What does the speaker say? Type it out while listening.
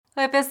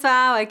Oi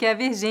pessoal, aqui é a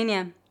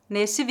Virgínia.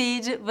 Neste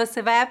vídeo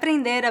você vai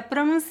aprender a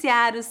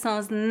pronunciar os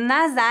sons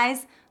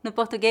nasais no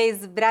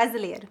português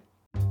brasileiro.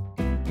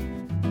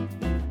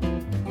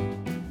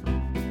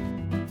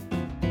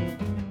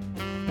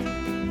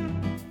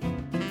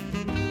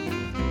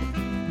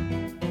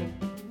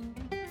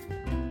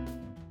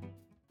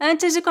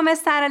 Antes de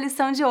começar a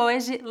lição de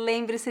hoje,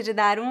 lembre-se de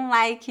dar um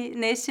like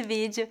neste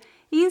vídeo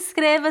e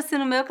inscreva-se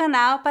no meu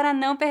canal para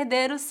não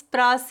perder os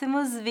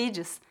próximos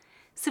vídeos.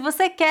 Se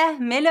você quer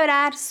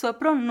melhorar sua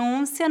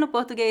pronúncia no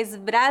português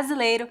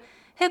brasileiro,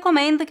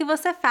 recomendo que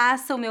você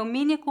faça o meu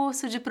mini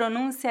curso de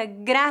pronúncia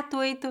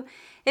gratuito.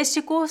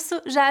 Este curso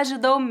já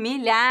ajudou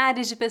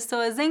milhares de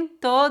pessoas em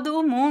todo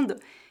o mundo.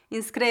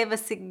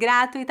 Inscreva-se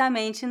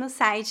gratuitamente no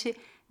site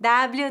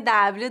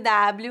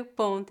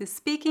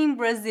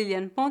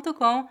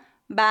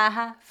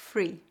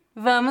www.speakingbrasilian.com/free.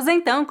 Vamos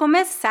então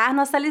começar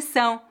nossa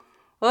lição.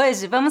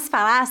 Hoje vamos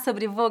falar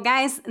sobre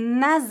vogais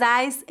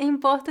nasais em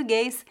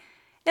português.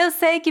 Eu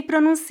sei que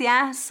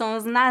pronunciar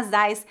sons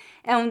nasais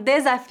é um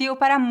desafio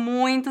para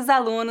muitos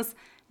alunos.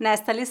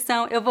 Nesta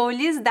lição, eu vou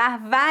lhes dar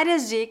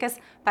várias dicas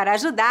para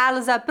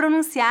ajudá-los a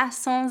pronunciar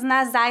sons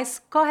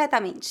nasais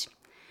corretamente.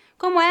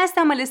 Como esta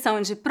é uma lição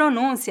de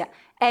pronúncia,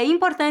 é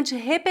importante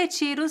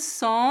repetir os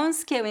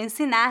sons que eu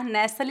ensinar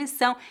nesta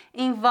lição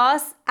em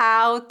voz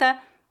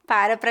alta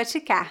para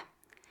praticar.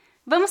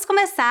 Vamos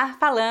começar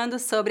falando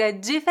sobre a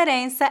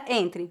diferença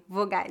entre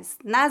vogais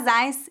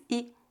nasais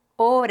e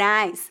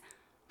orais.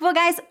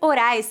 Vogais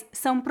orais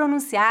são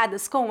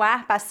pronunciadas com o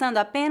ar passando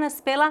apenas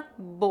pela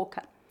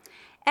boca.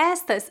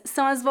 Estas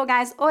são as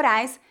vogais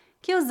orais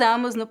que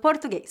usamos no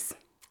português.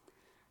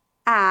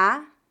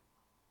 A,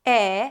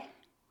 E,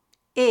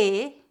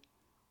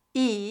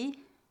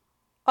 I,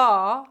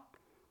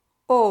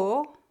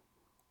 O,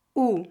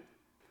 U.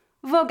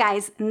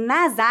 Vogais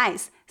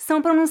nasais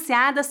são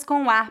pronunciadas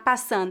com o ar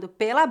passando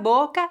pela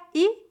boca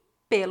e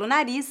pelo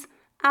nariz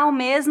ao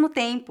mesmo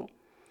tempo.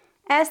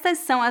 Estas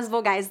são as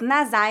vogais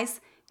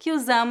nasais que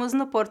usamos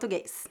no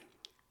português.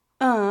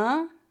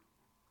 An,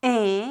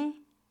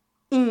 em,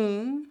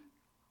 in,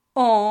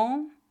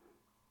 on,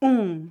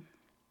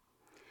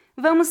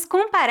 Vamos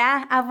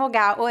comparar a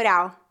vogal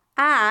oral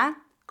A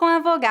com a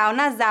vogal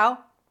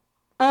nasal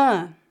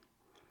an.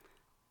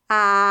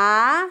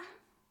 A,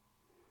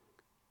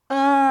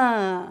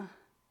 an,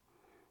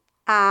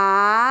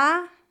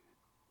 a,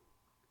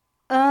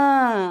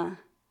 an.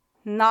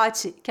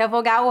 Note que a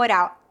vogal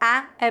oral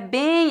A é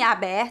bem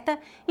aberta,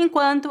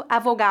 enquanto a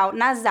vogal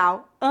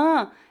nasal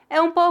an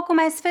é um pouco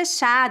mais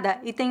fechada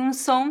e tem um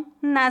som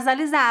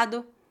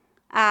nasalizado.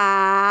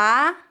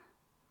 A,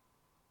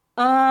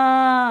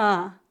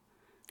 an.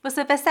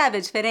 Você percebe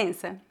a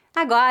diferença?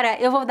 Agora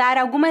eu vou dar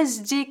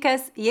algumas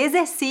dicas e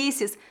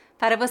exercícios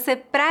para você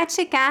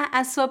praticar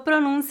a sua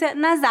pronúncia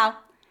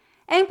nasal.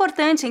 É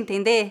importante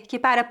entender que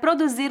para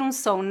produzir um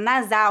som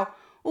nasal,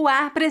 o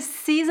ar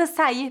precisa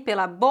sair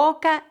pela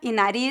boca e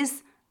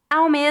nariz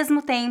ao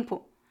mesmo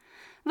tempo.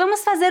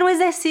 Vamos fazer um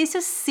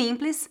exercício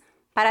simples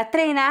para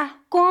treinar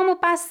como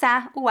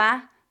passar o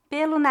ar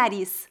pelo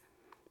nariz.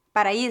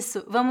 Para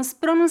isso, vamos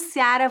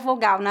pronunciar a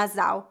vogal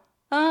nasal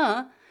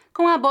an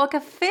com a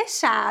boca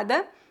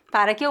fechada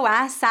para que o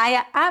ar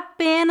saia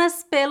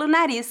apenas pelo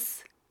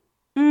nariz.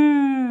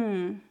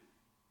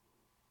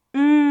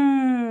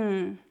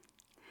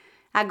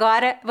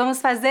 Agora,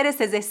 vamos fazer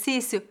esse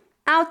exercício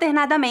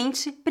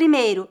alternadamente,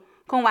 primeiro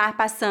com o ar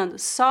passando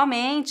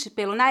somente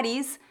pelo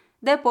nariz,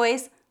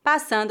 depois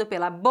passando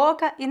pela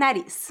boca e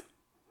nariz.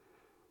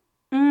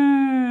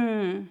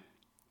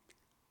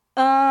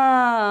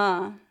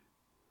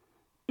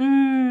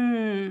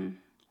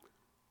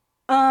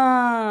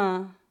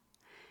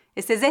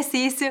 Esse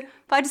exercício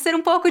pode ser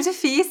um pouco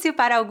difícil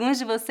para alguns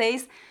de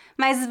vocês,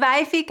 mas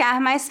vai ficar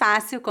mais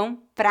fácil com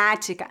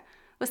prática.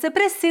 Você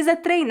precisa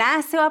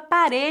treinar seu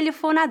aparelho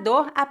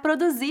fonador a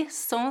produzir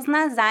sons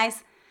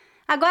nasais.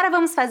 Agora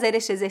vamos fazer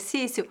este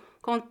exercício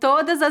com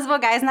todas as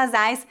vogais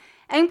nasais.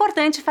 É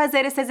importante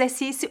fazer esse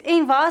exercício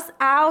em voz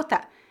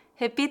alta.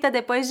 Repita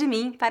depois de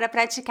mim para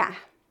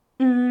praticar.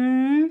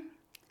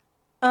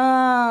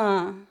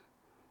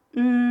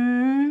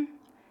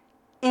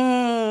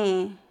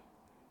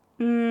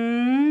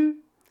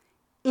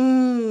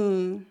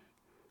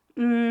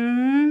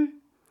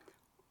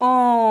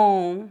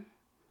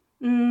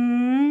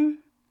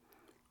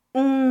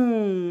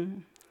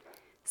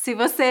 Se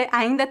você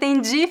ainda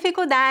tem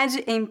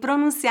dificuldade em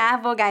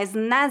pronunciar vogais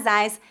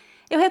nasais,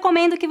 eu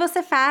recomendo que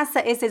você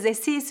faça esse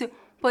exercício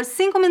por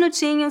 5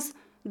 minutinhos,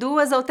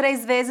 2 ou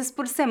 3 vezes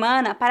por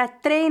semana para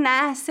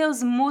treinar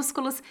seus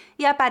músculos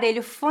e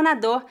aparelho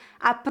fonador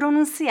a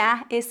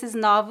pronunciar esses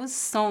novos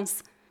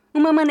sons.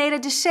 Uma maneira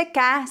de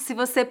checar se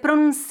você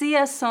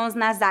pronuncia sons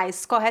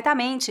nasais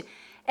corretamente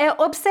é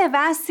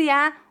observar se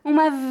há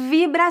uma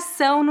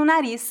vibração no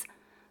nariz.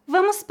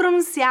 Vamos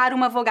pronunciar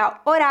uma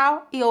vogal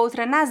oral e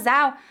outra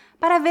nasal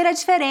para ver a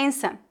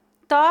diferença.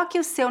 Toque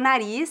o seu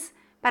nariz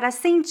para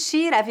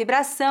sentir a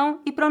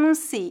vibração e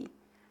pronuncie.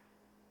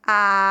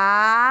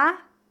 A,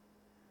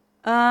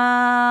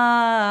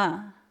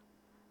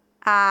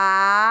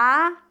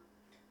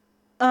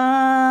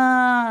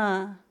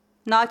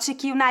 Note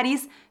que o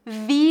nariz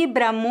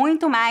vibra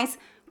muito mais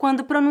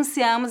quando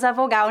pronunciamos a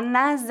vogal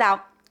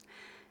nasal.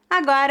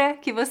 Agora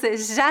que você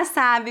já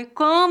sabe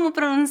como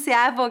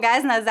pronunciar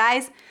vogais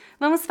nasais,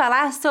 vamos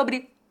falar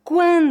sobre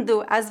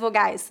quando as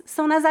vogais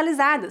são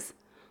nasalizadas.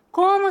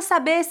 Como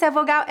saber se a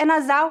vogal é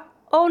nasal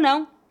ou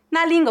não?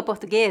 Na língua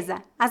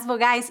portuguesa, as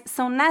vogais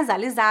são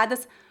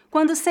nasalizadas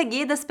quando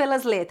seguidas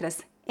pelas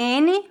letras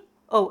N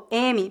ou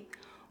M,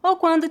 ou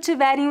quando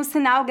tiverem um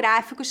sinal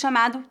gráfico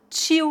chamado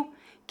tio,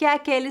 que é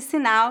aquele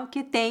sinal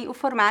que tem o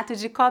formato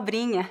de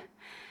cobrinha.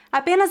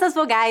 Apenas as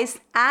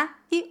vogais A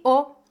e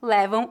O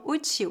levam o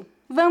tio.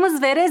 Vamos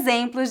ver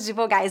exemplos de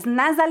vogais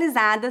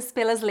nasalizadas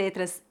pelas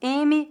letras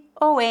M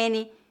ou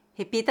N.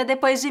 Repita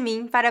depois de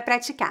mim para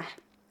praticar.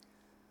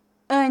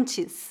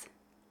 Antes,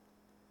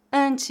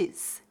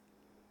 antes.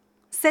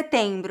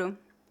 Setembro,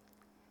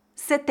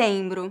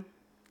 setembro.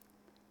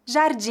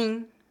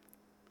 Jardim,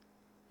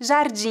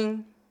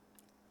 jardim.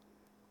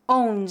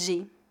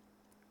 Onde,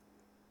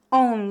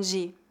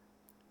 onde.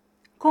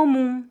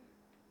 Comum,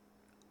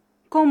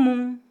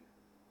 comum.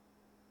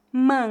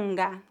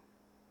 Manga,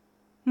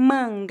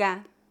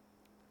 manga.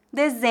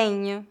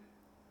 Desenho,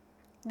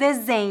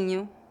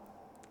 desenho.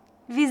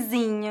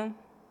 Vizinho,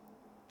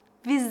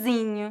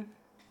 vizinho.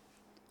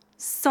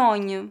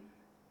 Sonho,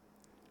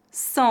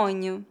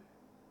 sonho.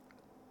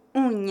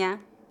 Unha,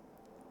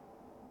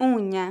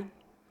 unha.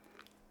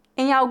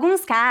 Em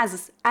alguns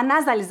casos, a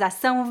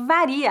nasalização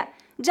varia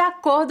de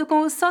acordo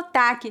com o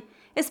sotaque,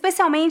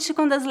 especialmente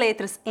quando as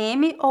letras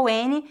M ou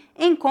N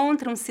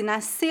encontram-se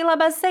na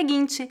sílaba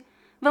seguinte.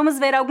 Vamos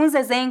ver alguns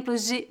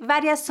exemplos de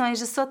variações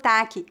de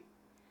sotaque.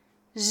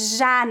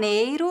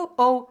 Janeiro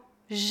ou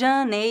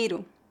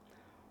janeiro.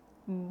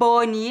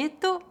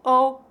 Bonito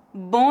ou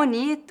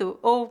bonito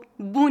ou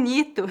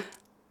bonito.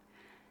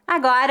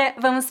 Agora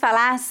vamos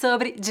falar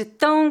sobre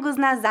ditongos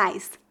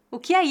nasais. O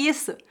que é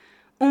isso?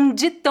 Um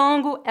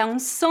ditongo é um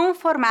som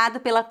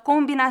formado pela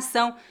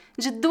combinação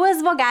de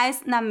duas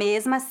vogais na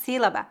mesma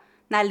sílaba.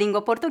 Na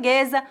língua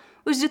portuguesa,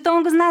 os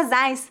ditongos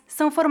nasais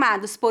são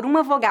formados por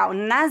uma vogal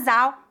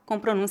nasal, com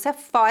pronúncia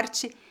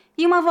forte,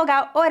 e uma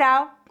vogal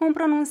oral, com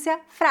pronúncia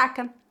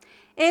fraca.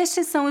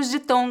 Estes são os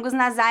ditongos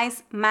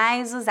nasais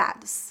mais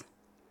usados.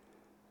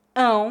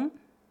 Ão,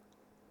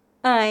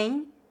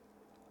 ãe,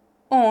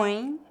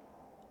 oin,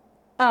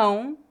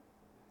 ão,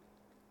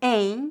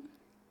 em,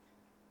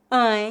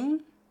 ãe,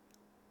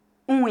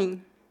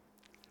 uim.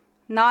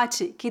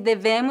 Note que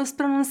devemos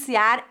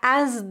pronunciar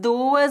as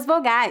duas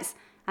vogais.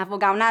 A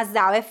vogal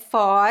nasal é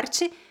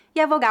forte e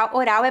a vogal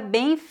oral é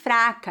bem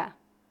fraca.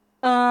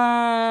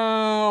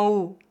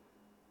 Ão,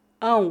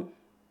 ão,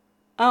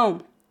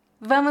 ão.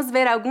 Vamos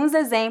ver alguns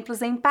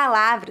exemplos em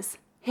palavras.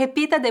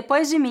 Repita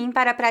depois de mim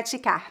para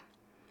praticar.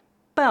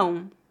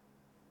 Pão,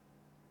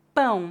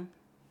 pão.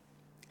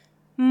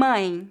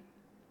 Mãe,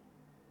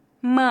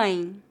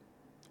 mãe.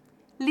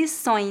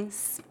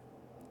 Lições,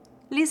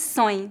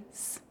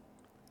 lições.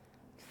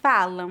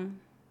 Falam,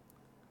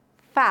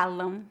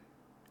 falam.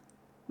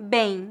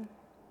 Bem,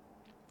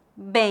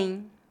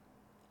 bem.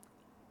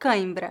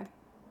 Cãibra,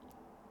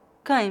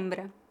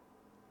 cãibra.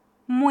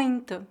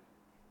 Muito,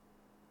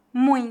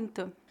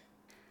 muito.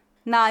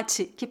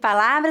 Note que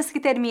palavras que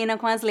terminam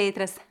com as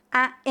letras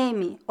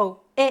AM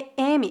ou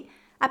EM,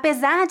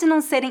 apesar de não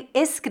serem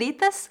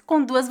escritas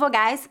com duas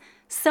vogais,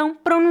 são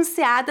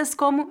pronunciadas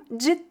como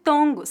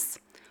ditongos.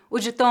 O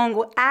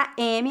ditongo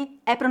AM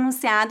é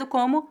pronunciado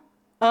como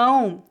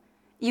ão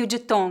e o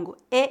ditongo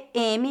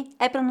EM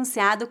é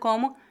pronunciado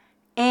como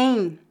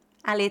em.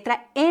 A letra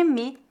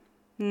M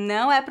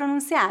não é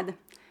pronunciada.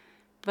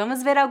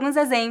 Vamos ver alguns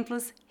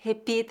exemplos.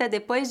 Repita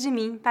depois de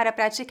mim para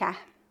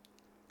praticar.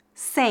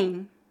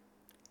 Sem,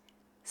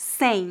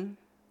 sem.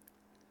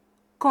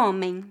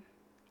 Comem,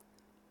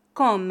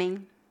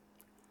 comem.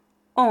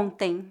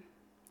 Ontem,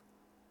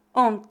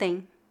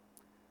 ontem.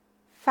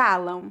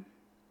 Falam,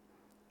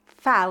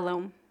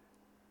 falam.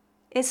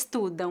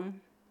 Estudam,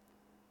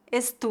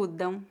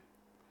 estudam.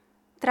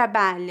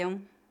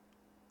 Trabalham,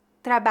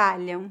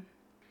 trabalham.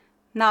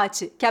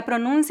 Note que a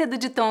pronúncia do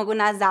ditongo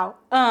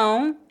nasal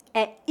ão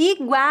é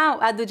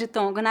igual à do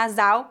ditongo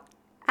nasal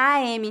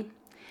AM.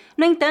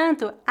 No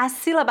entanto, a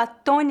sílaba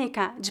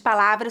tônica de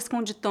palavras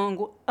com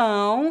ditongo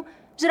ão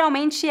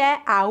geralmente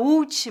é a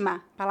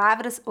última,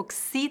 palavras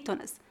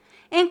oxítonas,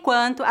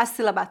 enquanto a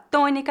sílaba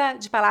tônica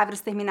de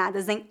palavras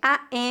terminadas em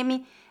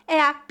AM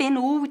é a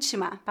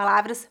penúltima,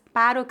 palavras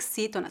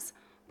paroxítonas.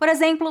 Por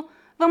exemplo,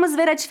 vamos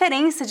ver a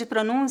diferença de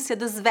pronúncia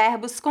dos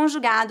verbos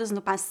conjugados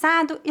no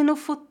passado e no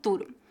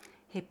futuro.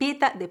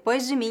 Repita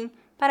depois de mim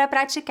para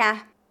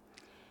praticar.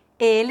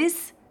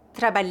 Eles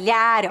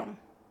trabalharam,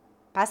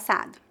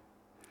 passado.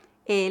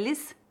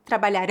 Eles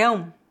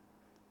trabalharão,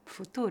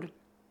 futuro.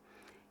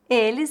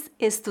 Eles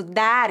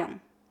estudaram,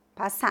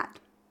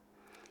 passado.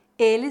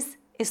 Eles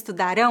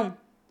estudarão,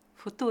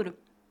 futuro.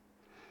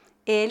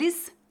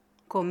 Eles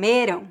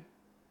comeram,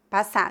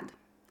 passado.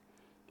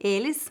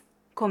 Eles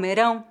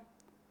comerão,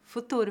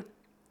 futuro.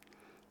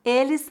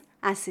 Eles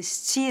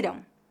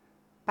assistiram,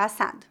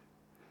 passado.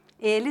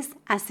 Eles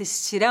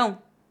assistirão,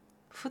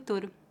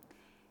 futuro.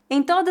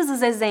 Em todos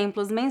os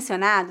exemplos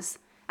mencionados,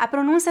 a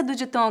pronúncia do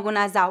ditongo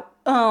nasal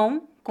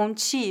ão, com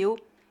tio,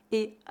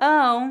 e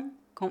ão,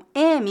 com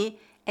M,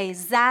 é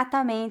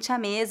exatamente a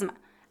mesma.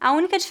 A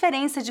única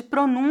diferença de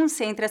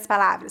pronúncia entre as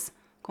palavras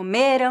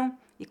comeram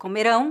e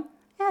comerão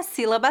é a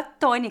sílaba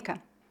tônica.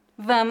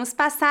 Vamos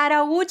passar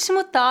ao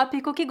último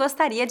tópico que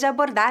gostaria de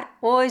abordar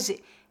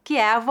hoje, que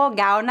é a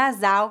vogal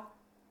nasal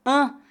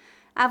ã.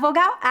 A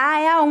vogal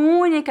A é a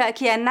única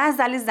que é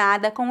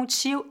nasalizada com o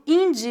tio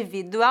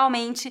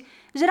individualmente,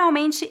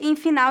 geralmente em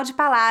final de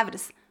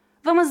palavras.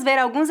 Vamos ver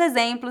alguns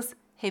exemplos.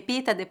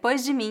 Repita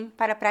depois de mim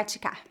para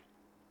praticar.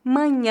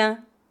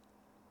 Manhã,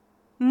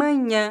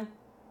 manhã.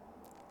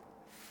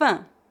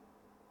 Fã,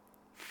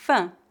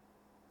 fã.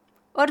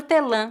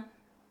 Hortelã,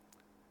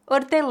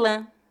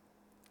 hortelã.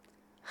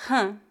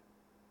 Rã,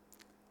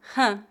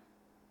 rã.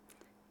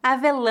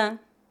 Avelã,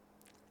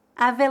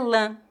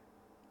 avelã.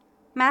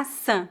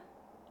 Maçã,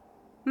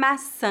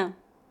 maçã.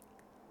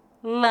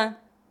 Lã,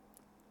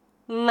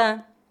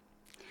 lã.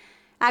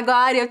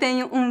 Agora eu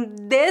tenho um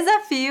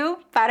desafio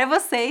para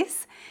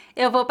vocês.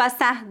 Eu vou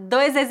passar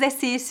 2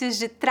 exercícios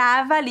de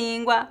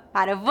trava-língua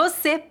para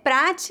você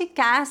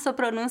praticar sua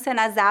pronúncia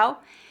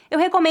nasal. Eu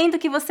recomendo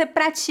que você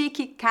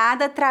pratique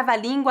cada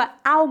trava-língua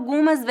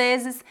algumas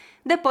vezes.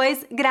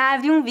 Depois,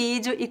 grave um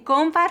vídeo e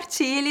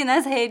compartilhe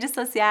nas redes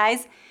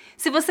sociais.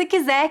 Se você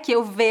quiser que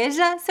eu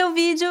veja seu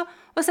vídeo,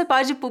 você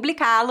pode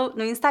publicá-lo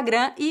no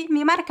Instagram e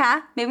me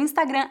marcar. Meu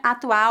Instagram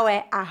atual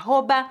é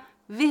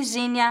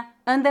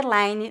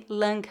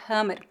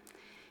 @Virginia_Langhammer.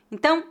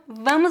 Então,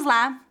 vamos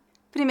lá.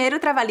 Primeiro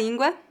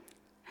trava-língua.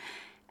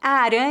 A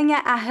aranha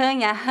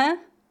arranha rã,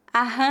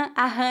 a rã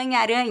arranha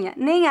aranha.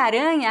 Nem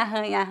aranha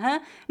arranha rã,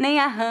 nem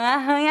a rã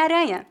arranha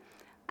aranha.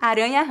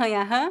 Aranha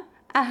arranha rã,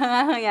 a rã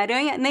arranha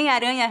aranha. Nem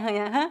aranha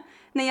arranha rã,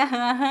 nem a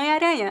rã arranha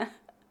aranha.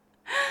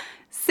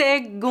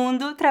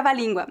 Segundo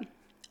trava-língua.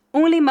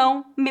 1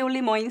 limão, 1000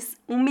 limões,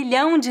 1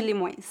 milhão de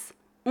limões.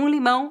 1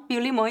 limão, 1000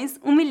 limões,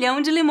 1 milhão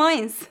de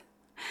limões.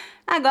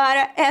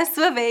 Agora é a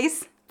sua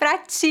vez.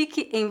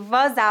 Pratique em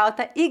voz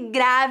alta e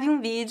grave um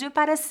vídeo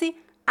para se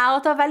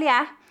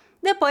autoavaliar.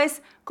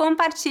 Depois,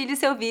 compartilhe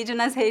seu vídeo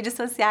nas redes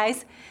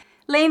sociais.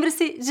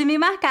 Lembre-se de me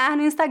marcar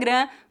no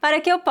Instagram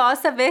para que eu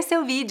possa ver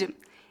seu vídeo.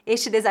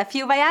 Este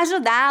desafio vai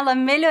ajudá-lo a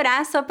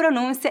melhorar sua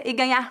pronúncia e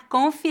ganhar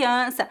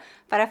confiança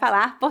para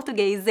falar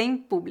português em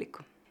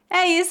público.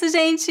 É isso,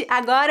 gente!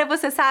 Agora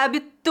você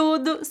sabe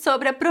tudo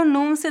sobre a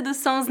pronúncia dos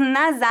sons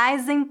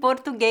nasais em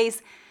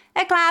português.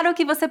 É claro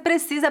que você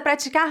precisa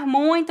praticar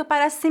muito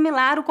para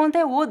assimilar o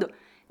conteúdo.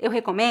 Eu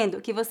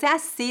recomendo que você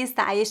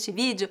assista a este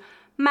vídeo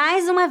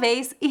mais uma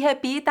vez e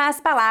repita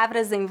as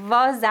palavras em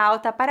voz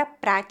alta para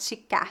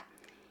praticar.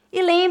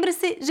 E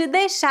lembre-se de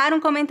deixar um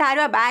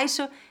comentário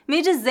abaixo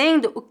me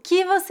dizendo o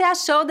que você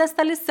achou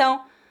desta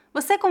lição.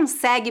 Você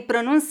consegue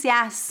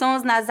pronunciar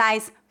sons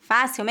nasais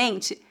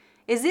facilmente?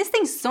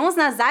 Existem sons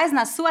nasais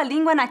na sua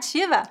língua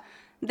nativa?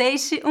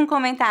 Deixe um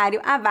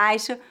comentário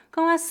abaixo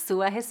com a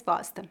sua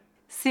resposta.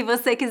 Se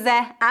você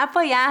quiser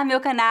apoiar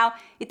meu canal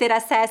e ter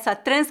acesso à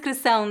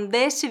transcrição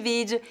deste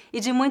vídeo e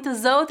de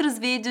muitos outros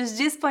vídeos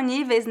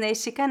disponíveis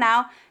neste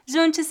canal,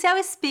 junte-se ao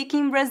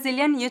Speaking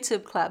Brazilian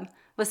YouTube Club.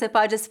 Você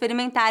pode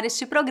experimentar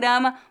este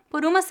programa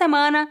por 1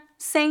 semana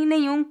sem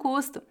nenhum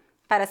custo.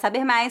 Para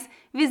saber mais,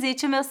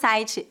 visite o meu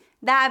site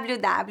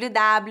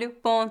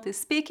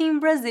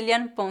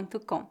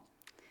www.speakingbrazilian.com.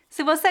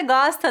 Se você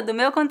gosta do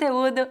meu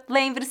conteúdo,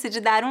 lembre-se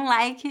de dar um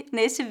like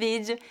neste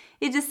vídeo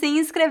e de se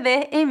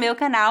inscrever em meu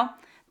canal.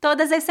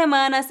 Todas as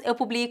semanas eu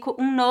publico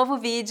um novo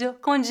vídeo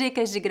com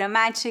dicas de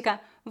gramática,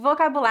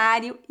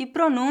 vocabulário e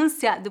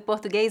pronúncia do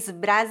português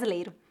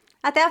brasileiro.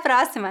 Até a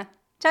próxima!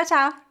 Tchau,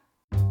 tchau!